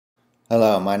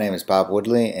Hello, my name is Bob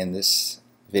Woodley. In this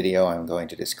video I'm going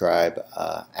to describe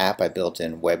an app I built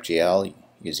in WebGL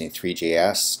using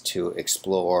 3GS to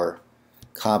explore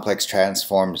complex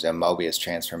transforms and Mobius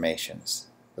transformations.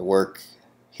 The work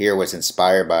here was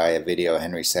inspired by a video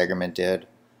Henry Segerman did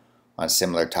on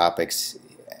similar topics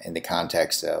in the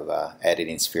context of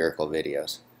editing spherical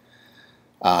videos.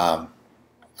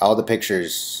 All the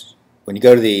pictures, when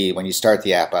you start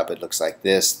the app up, it looks like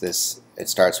this. It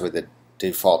starts with the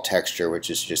default texture,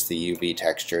 which is just the UV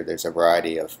texture. There's a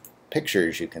variety of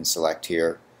pictures you can select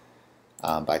here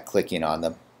by clicking on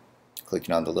them,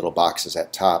 clicking on the little boxes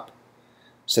at top.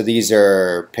 So these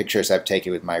are pictures I've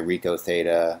taken with my Ricoh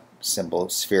Theta symbol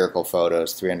spherical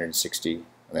photos, 360.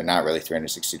 They're not really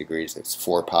 360 degrees. It's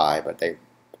 4 pi, but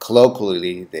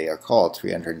colloquially they are called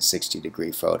 360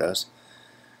 degree photos.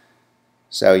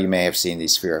 So you may have seen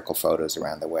these spherical photos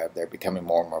around the web. They're becoming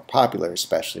more and more popular,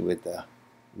 especially with the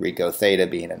Ricoh Theta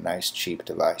being a nice cheap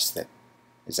device that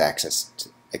is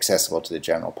accessible to the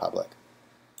general public.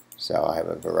 So I have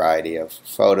a variety of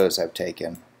photos I've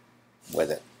taken with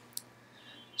it.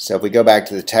 So if we go back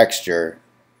to the texture,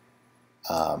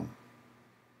 like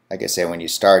I say, when you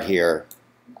start here,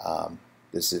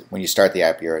 when you start the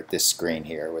app, you're at this screen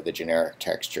here with the generic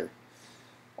texture.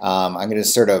 I'm going to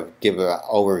sort of give an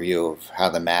overview of how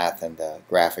the math and the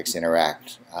graphics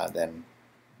interact, then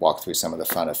walk through some of the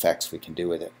fun effects we can do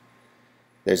with it.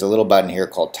 There's a little button here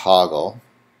called toggle.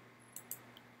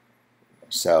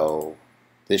 So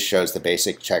this shows the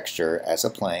basic texture as a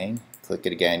plane. Click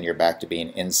it again, you're back to being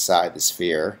inside the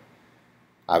sphere.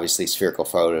 Obviously spherical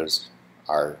photos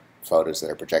are photos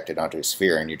that are projected onto a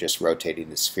sphere and you're just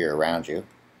rotating the sphere around you.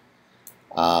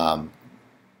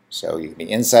 So you can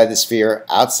be inside the sphere,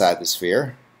 outside the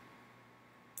sphere,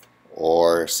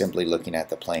 or simply looking at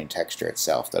the plane texture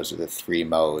itself. Those are the three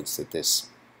modes that this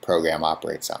program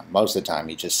operates on. Most of the time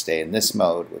you just stay in this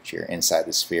mode, which you're inside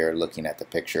the sphere looking at the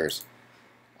pictures.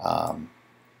 But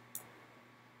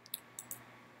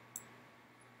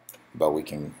we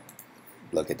can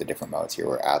look at the different modes. Here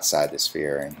we're outside the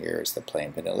sphere and here's the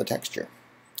plain vanilla texture.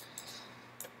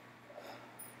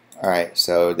 Alright,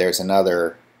 so there's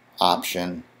another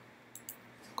option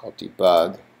called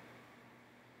debug.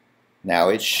 Now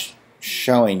it's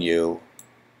showing you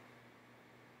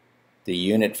the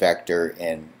unit vector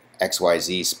in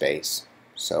XYZ space.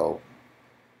 So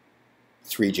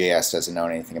 3JS doesn't know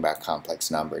anything about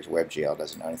complex numbers. WebGL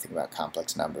doesn't know anything about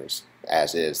complex numbers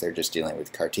as is. They're just dealing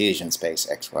with Cartesian space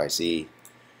XYZ.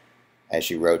 As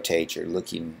you rotate, you're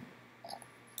looking,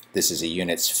 this is a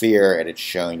unit sphere and it's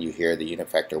showing you here the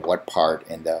unit vector, what part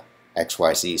in the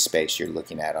XYZ space you're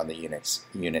looking at on the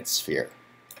unit sphere.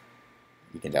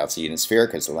 You can tell it's a unit sphere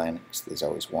because the length is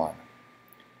always 1.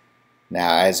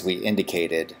 Now, as we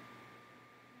indicated,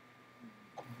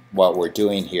 what we're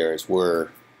doing here is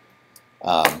we're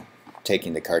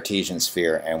taking the Cartesian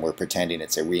sphere and we're pretending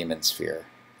it's a Riemann sphere.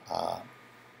 A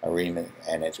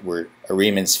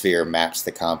Riemann sphere maps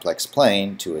the complex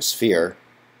plane to a sphere,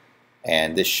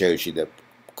 and this shows you the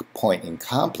point in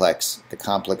the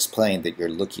complex plane that you're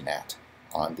looking at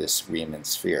on this Riemann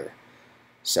sphere.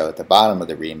 So at the bottom of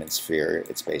the Riemann sphere,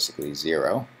 it's basically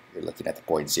 0. You're looking at the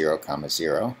point 0,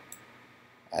 0.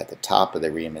 At the top of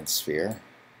the Riemann sphere,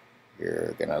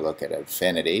 you're going to look at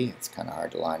infinity. It's kind of hard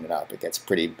to line it up. It gets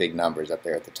pretty big numbers up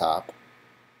there at the top.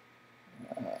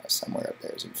 Somewhere up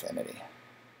there is infinity.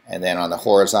 And then on the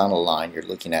horizontal line, you're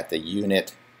looking at the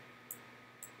unit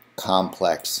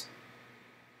complex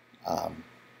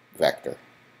vector.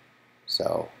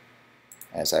 So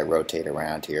as I rotate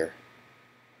around here,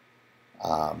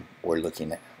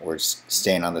 we're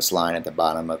staying on this line at the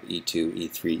bottom of E2,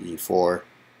 E3, E4,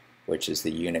 which is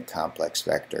the unit complex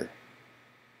vector.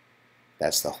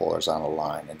 That's the horizontal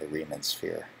line in the Riemann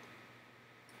sphere.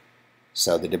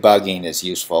 So the debugging is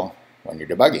useful when you're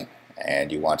debugging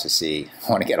and you want to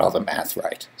get all the math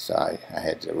right. So I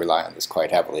had to rely on this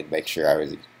quite heavily to make sure I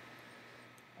was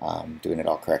doing it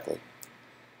all correctly.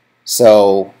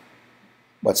 So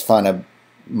what's fun,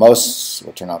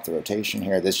 we'll turn off the rotation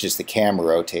here. This is just the camera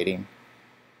rotating.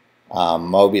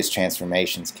 Mobius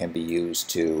transformations can be used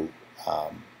to,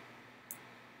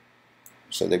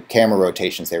 so the camera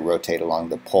rotations, they rotate along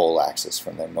the pole axis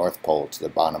from the north pole to the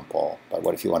bottom pole. But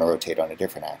what if you want to rotate on a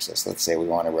different axis? Let's say we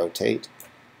want to rotate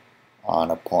on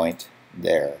a point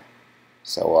there.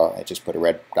 So I just put a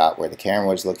red dot where the camera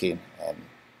was looking, and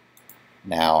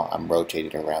now I'm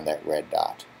rotating around that red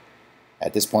dot.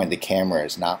 At this point the camera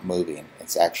is not moving.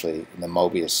 It's actually in the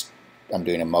Mobius, I'm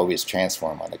doing a Mobius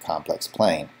transform on the complex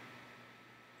plane.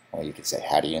 Well, you could say,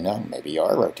 how do you know? Maybe you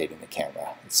are rotating the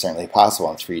camera. It's certainly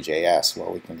possible in 3JS.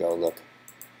 Well, we can go look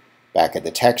back at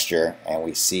the texture, and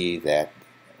we see that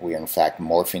we are in fact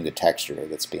morphing the texture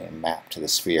that's being mapped to the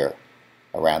sphere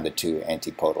around the two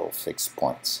antipodal fixed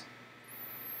points.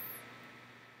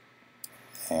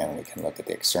 And we can look at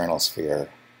the external sphere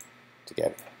to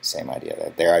get the same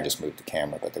idea. There I just moved the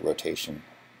camera, but the rotation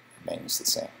remains the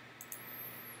same.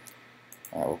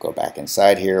 All right, we'll go back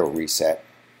inside here, we'll reset.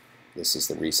 This is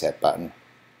the reset button.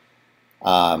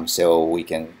 So we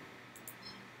can,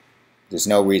 there's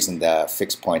no reason the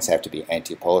fixed points have to be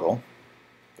antipodal.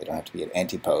 They don't have to be at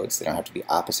antipodes. They don't have to be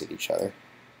opposite each other.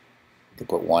 We can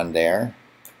put one there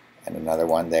and another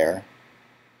one there,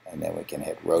 and then we can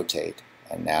hit rotate.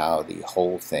 And now the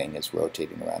whole thing is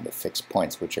rotating around the fixed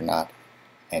points, which are not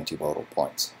antipodal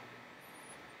points.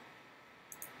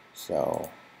 So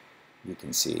you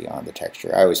can see on the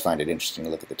texture. I always find it interesting to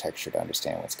look at the texture to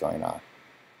understand what's going on.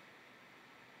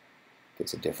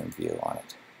 Gives a different view on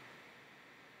it.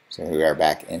 So here we are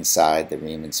back inside the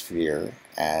Riemann sphere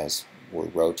as we're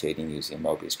rotating using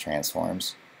Mobius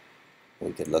transforms.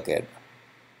 We could look at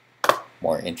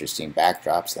more interesting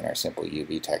backdrops than our simple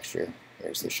UV texture.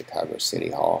 There's the Chicago City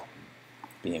Hall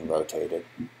being rotated.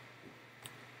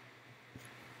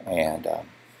 And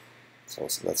so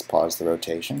let's pause the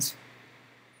rotations.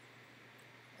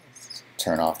 Let's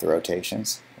turn off the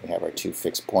rotations. We have our two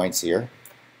fixed points here.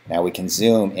 Now we can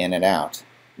zoom in and out.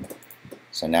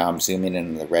 So now I'm zooming in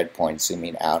on the red point,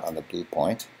 zooming out on the blue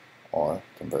point, or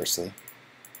conversely.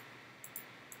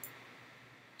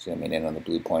 Zooming in on the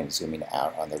blue point, zooming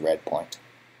out on the red point.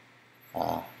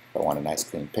 If I want a nice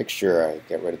clean picture, I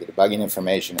get rid of the debugging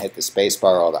information, hit the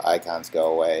spacebar, all the icons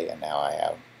go away, and now I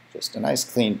have just a nice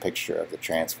clean picture of the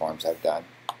transforms I've done.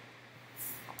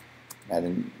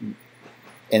 And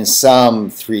in some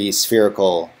three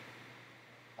spherical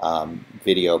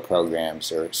video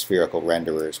programs or spherical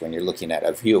renderers, when you're looking at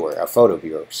a viewer, a photo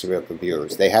viewer, spherical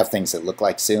viewers, they have things that look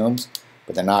like zooms,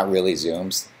 but they're not really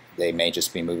zooms. They may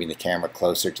just be moving the camera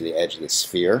closer to the edge of the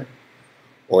sphere,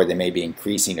 or they may be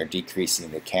increasing or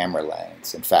decreasing the camera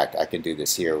lengths. In fact, I could do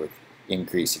this here with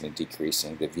increasing and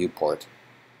decreasing the viewport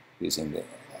using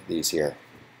these here.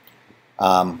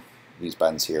 These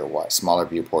buttons here, smaller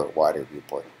viewport, wider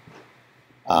viewport.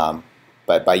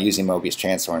 But by using Mobius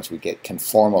transforms, we get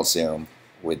conformal zoom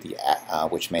with the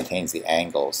which maintains the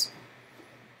angles.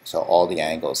 So all the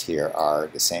angles here are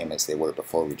the same as they were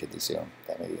before we did the zoom.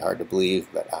 That may be hard to believe,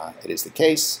 but it is the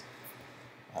case.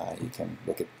 You can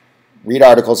read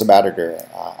articles about it, or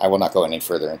I will not go any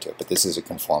further into it, but this is a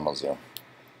conformal zoom.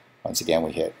 Once again,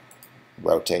 we hit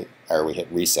rotate, or we hit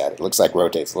reset. It looks like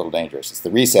rotate's a little dangerous. It's the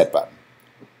reset button.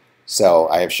 So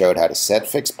I have showed how to set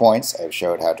fixed points. I have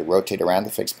showed how to rotate around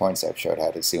the fixed points. I've showed how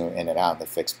to zoom in and out the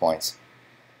fixed points.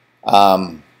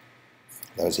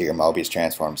 Those are your Mobius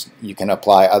transforms. You can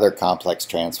apply other complex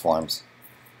transforms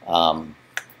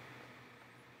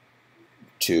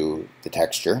to the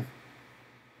texture.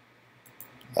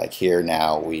 Like here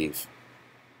now we've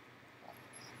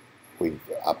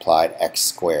applied x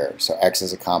squared. So x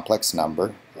is a complex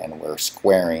number, and we're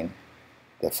squaring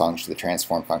the function, the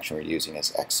transform function we're using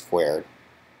is x squared.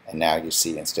 And now you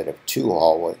see instead of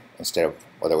well,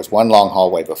 there was one long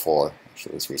hallway before.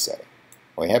 Actually, let's reset it.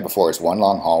 What we had before is one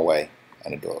long hallway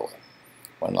and a doorway.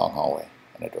 One long hallway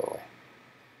and a doorway.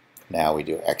 Now we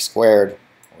do x squared.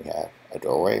 We have a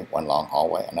doorway, one long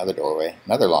hallway, another doorway,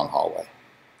 another long hallway.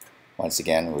 Once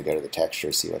again, we go to the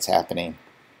texture, see what's happening.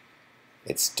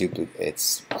 It's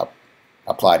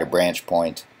applied a branch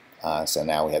point, so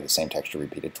now we have the same texture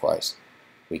repeated twice.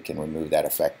 We can remove that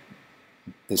effect.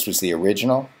 This was the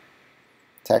original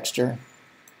texture.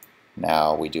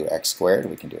 Now we do x squared,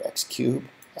 we can do x cubed,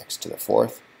 x to the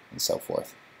fourth, and so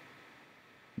forth.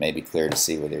 May be clear to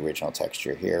see with the original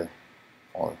texture here,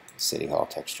 or City Hall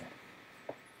texture.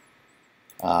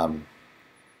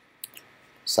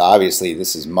 So obviously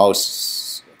this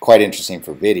is quite interesting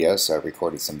for video, so I've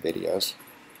recorded some videos.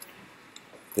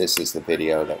 This is the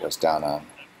video that was done on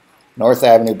North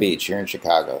Avenue Beach here in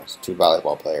Chicago. It's two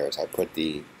volleyball players. I put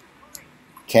the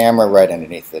camera right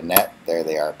underneath the net. There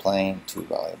they are playing, two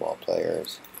volleyball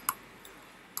players.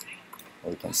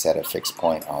 We can set a fixed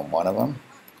point on one of them.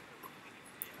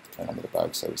 Turn on the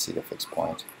debug so we see the fixed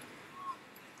point.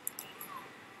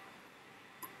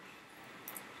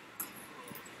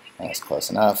 That's close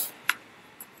enough.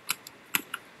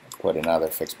 Put another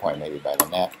fixed point maybe by the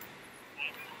net.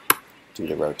 Do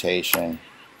the rotation.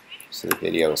 So the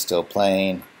video is still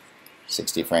playing,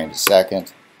 60 frames a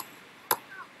second.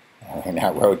 And we're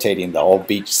now rotating the whole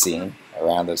beach scene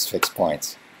around those fixed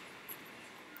points.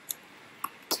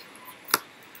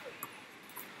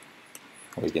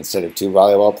 We can, instead of two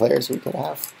volleyball players, we could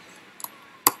have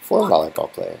 4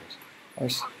 volleyball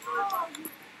players.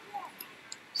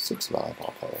 6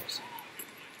 volleyball players.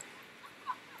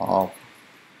 All.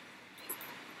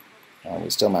 We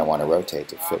still might want to rotate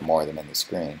to fit more of them in the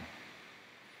screen.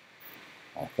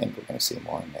 I think we're going to see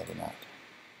more, maybe not.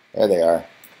 There they are.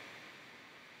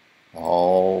 The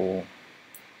whole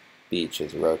beach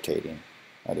is rotating.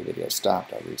 Now the video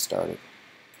stopped. I'll restart it.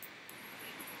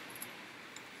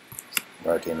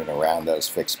 Rotating around those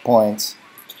fixed points.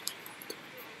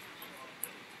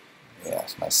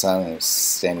 Yes, my son is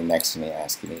standing next to me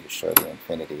asking me to show the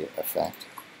infinity effect.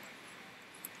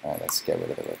 Alright, let's get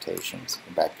rid of the rotations.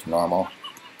 Go back to normal.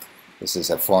 This is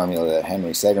a formula that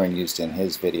Henry Segerin used in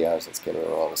his videos. Let's get rid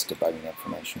of all this debugging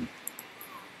information,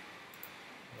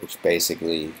 which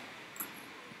basically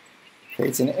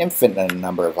creates an infinite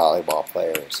number of volleyball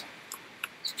players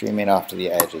streaming off to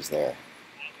the edges there.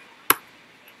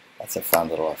 That's a fun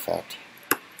little effect.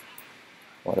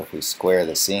 What if we square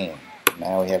the scene?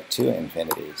 Now we have 2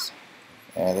 infinities.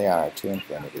 There they are, 2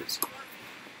 infinities.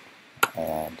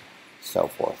 And so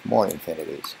forth, more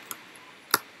infinities.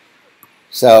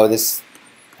 So this,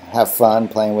 have fun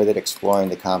playing with it, exploring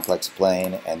the complex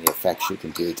plane and the effects you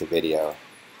can do to video.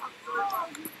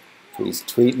 Please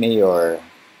tweet me or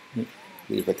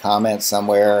leave a comment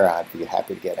somewhere. I'd be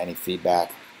happy to get any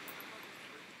feedback.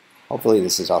 Hopefully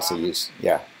this is also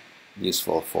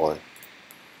useful for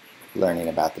learning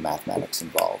about the mathematics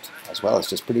involved, as well as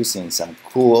just producing some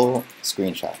cool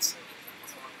screenshots.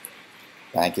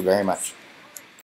 Thank you very much.